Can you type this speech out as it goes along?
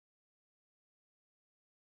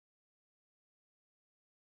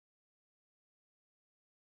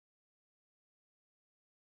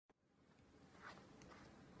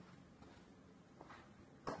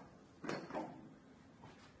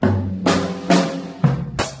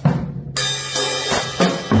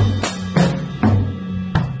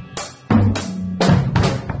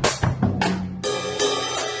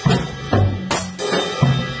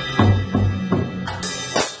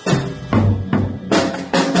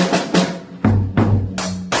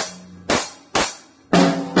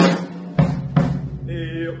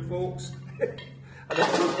folks.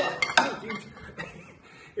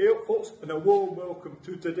 Hey up folks, and a warm welcome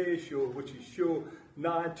to today's show, which is show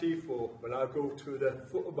 94, when I go to the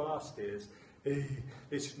foot of my stairs.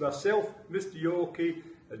 It's myself, Mr. Yorkie,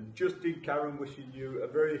 and Justin Curran wishing you a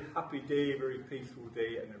very happy day, very peaceful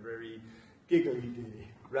day, and a very giggly day.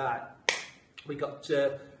 Right, we got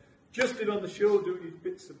Justin on the show doing his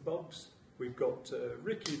bits and bobs. We've got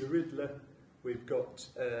Ricky the Riddler. We've got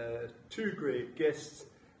two great guests,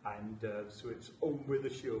 and so it's on with the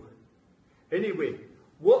show. Anyway,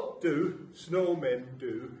 what do snowmen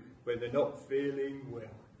do when they're not feeling well?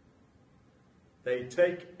 They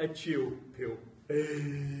take a chill pill.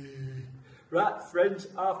 Right, friends,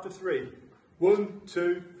 after three. 1,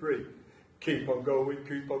 2, 3. Keep on going,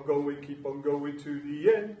 keep on going, keep on going to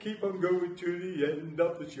the end. Keep on going to the end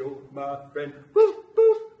of the show, my friend. Woo,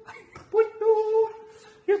 woo.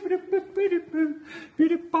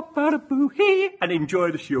 And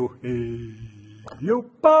enjoy the show. Yo,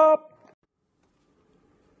 Bob.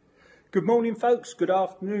 Good morning, folks. Good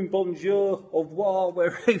afternoon, bonjour, au revoir,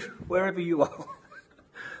 wherever you are.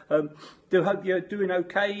 Do hope you're doing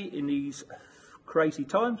okay in these crazy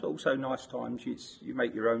times, also nice times. You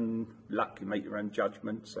make your own luck, you make your own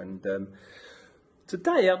judgments. And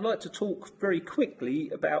today I'd like to talk very quickly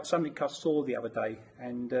about something I saw the other day.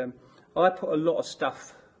 And I put a lot of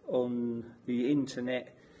stuff on the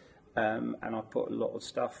internet, and I put a lot of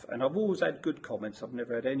stuff, and I've always had good comments. I've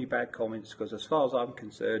never had any bad comments, because as far as I'm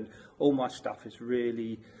concerned, all my stuff is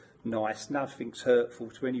really nice. Nothing's hurtful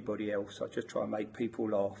to anybody else. I just try and make people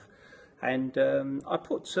laugh. And I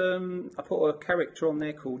put a character on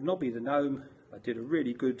there called Nobby the Gnome. I did a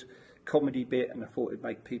really good comedy bit, and I thought it'd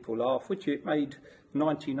make people laugh, which it made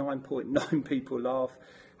 99.9 people laugh.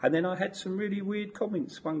 And then I had some really weird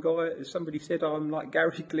comments. Somebody said I'm like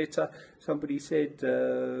Gary Glitter. Somebody said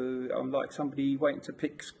I'm like somebody waiting to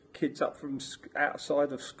pick kids up from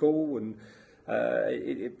outside of school, and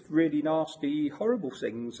really nasty, horrible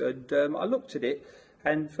things. And I looked at it,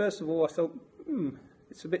 and first of all I thought,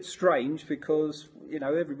 it's a bit strange, because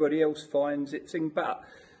everybody else finds it thing, but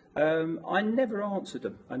I never answered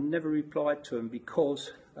them. I never replied to them,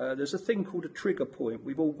 because there's a thing called a trigger point.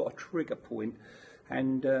 We've all got a trigger point.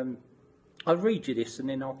 And I'll read you this, and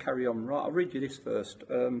then I'll carry on. Right, I'll read you this first.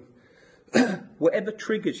 Whatever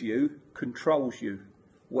triggers you controls you.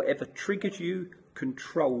 Whatever triggers you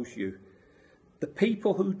controls you. The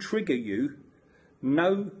people who trigger you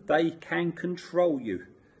know they can control you.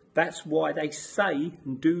 That's why they say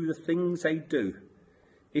and do the things they do.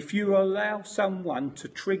 If you allow someone to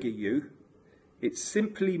trigger you, it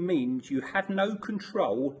simply means you have no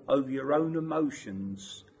control over your own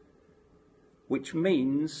emotions. Which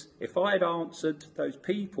means if I had answered those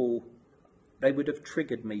people, they would have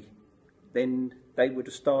triggered me. Then they would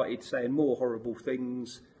have started saying more horrible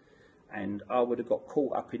things, and I would have got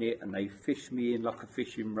caught up in it, and they fished me in like a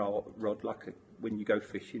fishing rod, when you go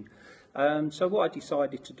fishing. So what I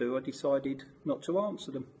decided to do, I decided not to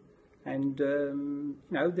answer them. And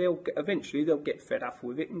eventually they'll get fed up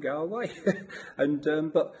with it and go away.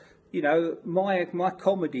 But my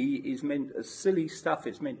comedy is meant as silly stuff.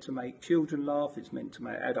 It's meant to make children laugh. It's meant to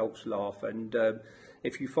make adults laugh. And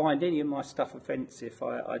if you find any of my stuff offensive,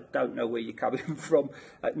 I don't know where you're coming from.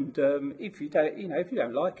 And if you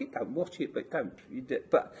don't like it, don't watch it. But don't.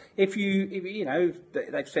 But if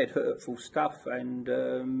they've said hurtful stuff,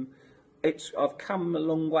 and I've come a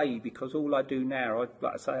long way, because all I do now,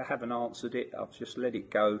 like I say, I haven't answered it. I've just let it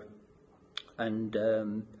go. And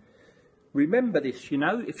remember this,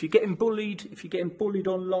 if you're getting bullied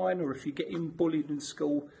online, or if you're getting bullied in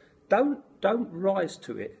school, don't rise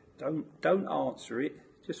to it. Don't answer it.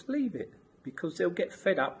 Just leave it, because they'll get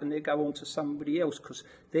fed up and they'll go on to somebody else, because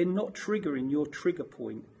they're not triggering your trigger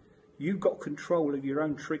point. You've got control of your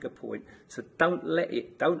own trigger point. So don't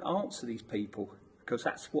answer these people, because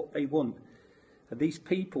that's what they want. And these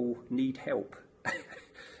people need help.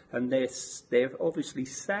 And they're obviously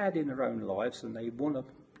sad in their own lives, and they want to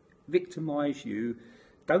victimise you.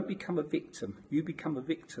 Don't become a victim. You become a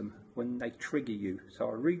victim when they trigger you. So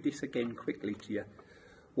I'll read this again quickly to you.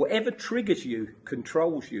 Whatever triggers you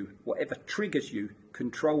controls you. Whatever triggers you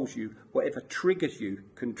controls you. Whatever triggers you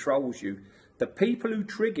controls you. The people who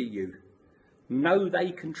trigger you know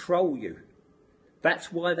they control you.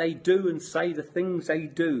 That's why they do and say the things they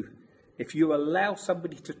do. If you allow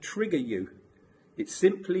somebody to trigger you, it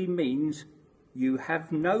simply means you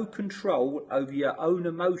have no control over your own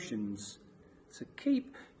emotions. So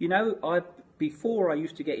before I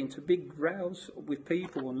used to get into big rows with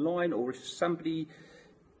people online, or if somebody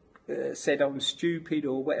said I'm stupid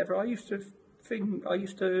or whatever, I used to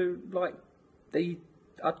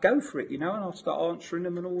I'd go for it, you know, and I'd start answering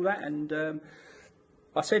them and all that. And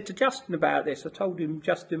I said to Justin about this. I told him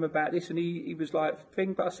Justin about this, and he was like,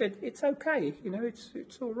 "Thing," but I said it's okay, you know,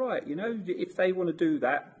 it's all right, you know, if they want to do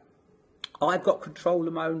that. I've got control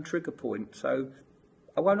of my own trigger point, so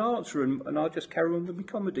I won't answer them, and I'll just carry on with my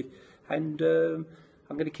comedy. And I'm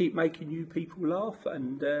going to keep making you people laugh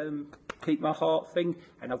and keep my heart thing,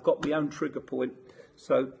 and I've got my own trigger point.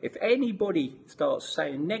 So if anybody starts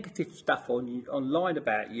saying negative stuff online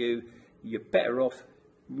about you, you're better off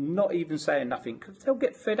not even saying nothing, because they'll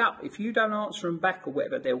get fed up. If you don't answer them back or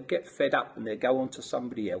whatever, they'll get fed up and they'll go on to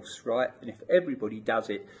somebody else, right? And if everybody does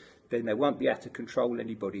it, then they won't be able to control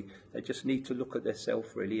anybody. They just need to look at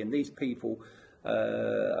themselves, really. And these people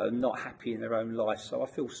are not happy in their own life, so I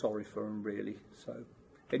feel sorry for them, really. So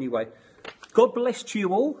anyway, God bless to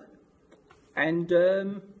you all, and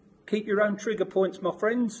keep your own trigger points, my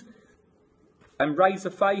friends, and raise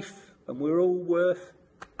a faith, and we're all worth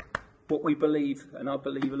what we believe, and I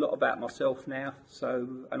believe a lot about myself now,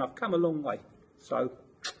 so, and I've come a long way. So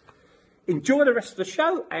enjoy the rest of the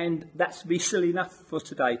show, and that's me silly enough for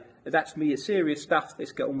today. That's me serious stuff.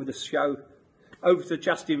 Let's get on with the show. Over to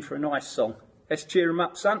Justin for a nice song. Let's cheer him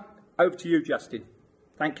up, son. Over to you, Justin.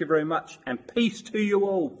 Thank you very much, and peace to you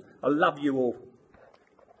all. I love you all.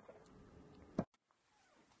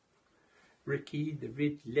 Ricky the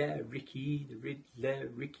Riddler, Ricky the Riddler,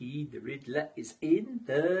 Ricky the Riddler is in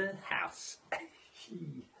the house.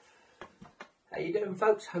 How you doing,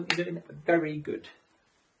 folks? Hope you're doing very good.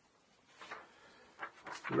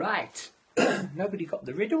 Right, nobody got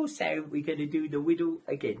the riddle, so we're going to do the riddle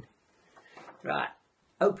again. Right,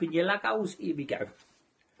 open your lug-holes, here we go.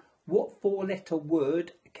 What four-letter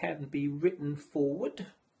word can be written forward,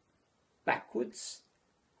 backwards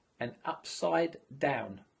and upside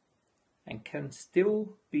down, and can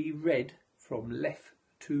still be read from left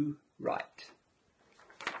to right?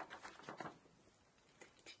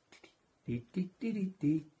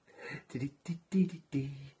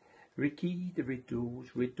 Ricky the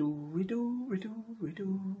Riddles, riddle, riddle, riddle,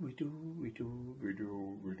 riddle, riddle, riddle, riddle,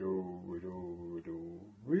 riddle, riddle, riddle,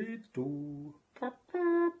 riddle.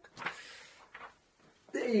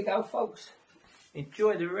 There you go, folks.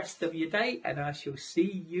 Enjoy the rest of your day, and I shall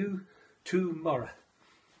see you tomorrow.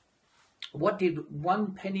 What did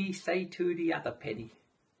one penny say to the other penny?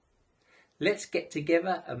 Let's get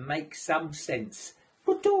together and make some sense.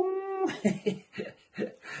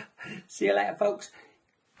 See you later, folks.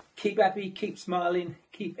 Keep happy, keep smiling,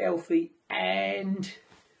 keep healthy, and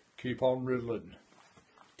keep on riddling.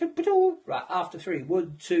 Right, after three.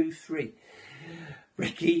 1, 2, 3.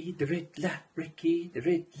 Ricky the Riddler, Ricky the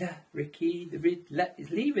Riddler, Ricky the Riddler is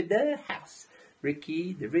leaving the house.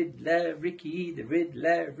 Ricky the Riddler, Ricky the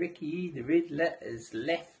Riddler, Ricky the Riddler has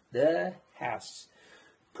left the house.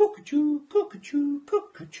 Cockatoo, cockatoo,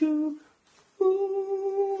 cockatoo.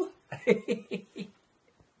 Ooh.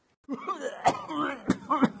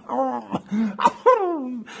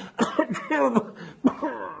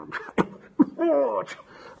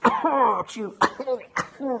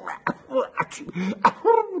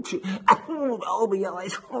 Oh, my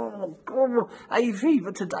eyes. Oh, hay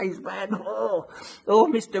fever today's man. Oh,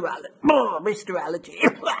 Mr. Alen. Oh, Mr. Allergy.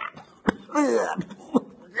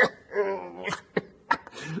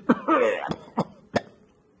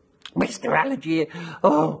 Mr. Allergy.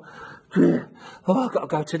 Oh, I've got to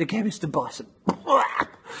go to the chemist and buy some.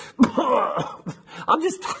 I'm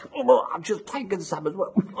just taking some as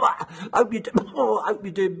well. Hope you're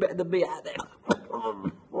doing better than me out there.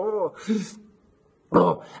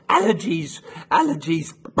 Allergies.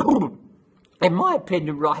 In my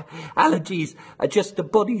opinion, right, allergies are just the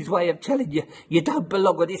body's way of telling you you don't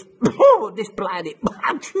belong on this planet.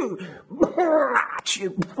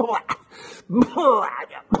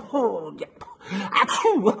 Oh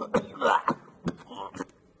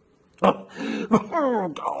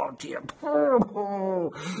dear.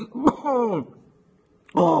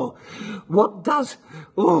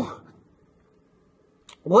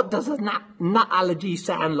 What does a nut allergy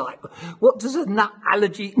sound like? What does a nut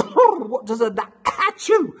allergy? What does a nut?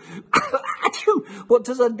 Achoo! Achoo! What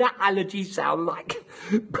does a nut allergy sound like?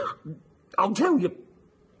 I'll tell you.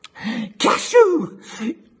 Cashew!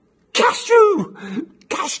 Cashew!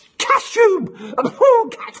 Cashew!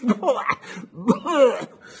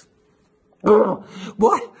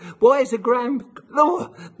 Why is the ground?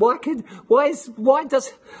 Why can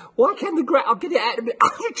the ground? I'll get it out in a minute.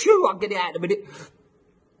 I'll get it out in a minute.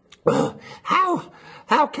 How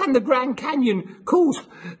can the Grand Canyon cause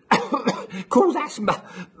asthma?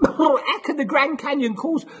 How can the Grand Canyon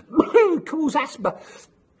cause asthma?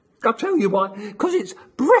 I'll tell you why, because it's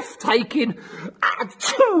breathtaking.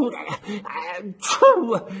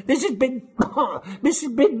 This has been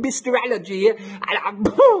Mr. Allergy here,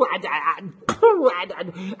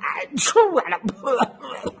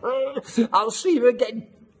 I'll see you again.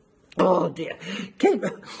 Oh dear,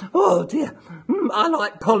 oh dear, I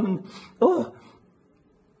like pollen. Oh,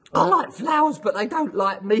 I like flowers, but they don't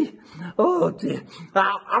like me. Oh dear.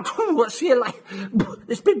 I'll see you later.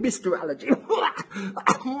 It's been Mr. Allergy. Hey,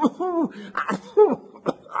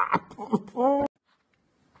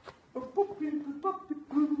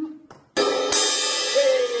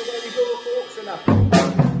 there you go, folks, and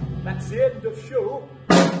that's the end of show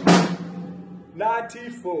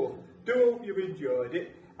 94. Do hope you enjoyed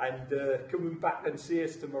it, and coming back and see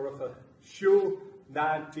us tomorrow for show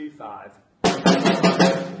 95.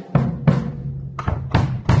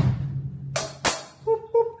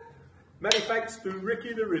 Many thanks to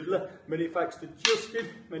Ricky the Riddler, many thanks to Justin,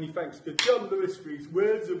 many thanks to John Lewis for his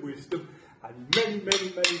words of wisdom, and many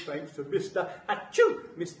thanks to Mr. Achoo,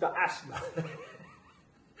 Mr. Asthma.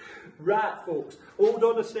 Right, folks, hold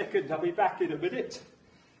on a second, I'll be back in a minute.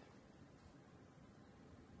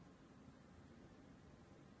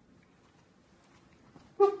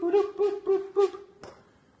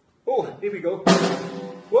 Oh, here we go.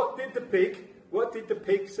 What did the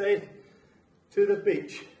pig say to the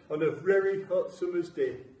beach on a very hot summer's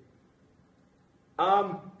day?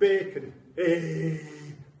 I'm bacon. Hey.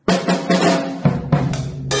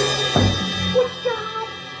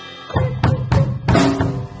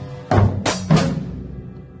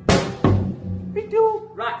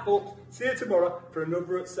 Right, folks, see you tomorrow for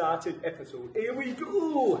another exciting episode. Here we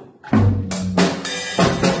go.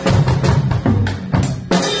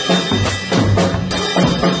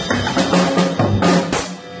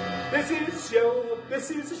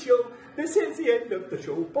 This is the end of the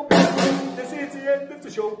show. This is the end of the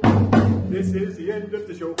show. This is the end of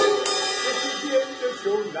the show. This is the end of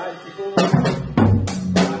show 94.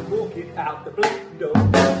 I'm walking out the window.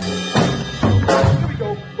 Here we go.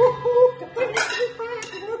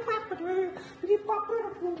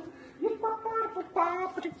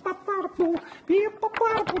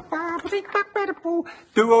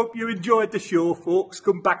 Do hope you enjoyed the show, folks.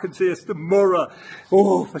 Come back and see us tomorrow.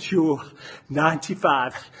 Oh, for sure.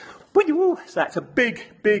 95. So that's a big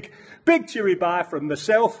cheery bye from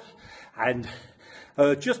myself and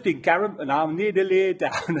Justin Curran, and I'm near to lay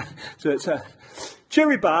down. So it's a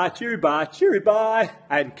cheery bye,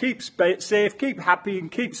 and keep safe, keep happy, and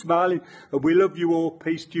keep smiling. And we love you all.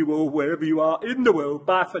 Peace to you all, wherever you are in the world.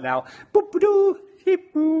 Bye for now.